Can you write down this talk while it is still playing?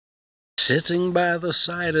Sitting by the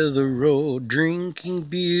side of the road, drinking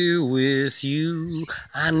beer with you,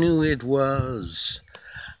 I knew it was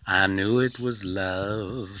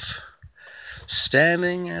love.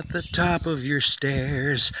 Standing at the top of your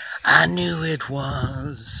stairs, I knew it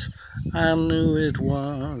was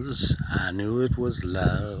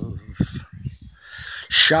love.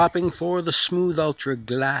 Shopping for the smooth ultra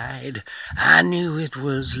glide, I knew it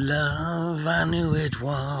was love, I knew it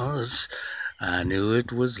was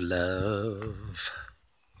love.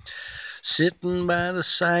 Sitting by the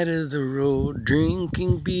side of the road,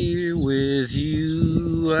 drinking beer with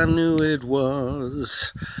you, I knew it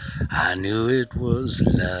was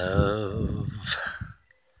love.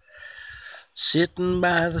 Sitting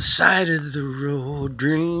by the side of the road,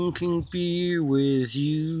 drinking beer with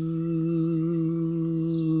you,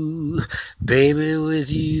 baby,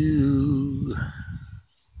 with you.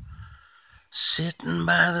 Sitting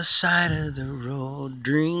by the side of the road,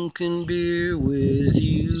 drinking beer with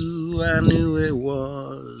you, I knew it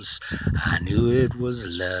was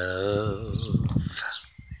love.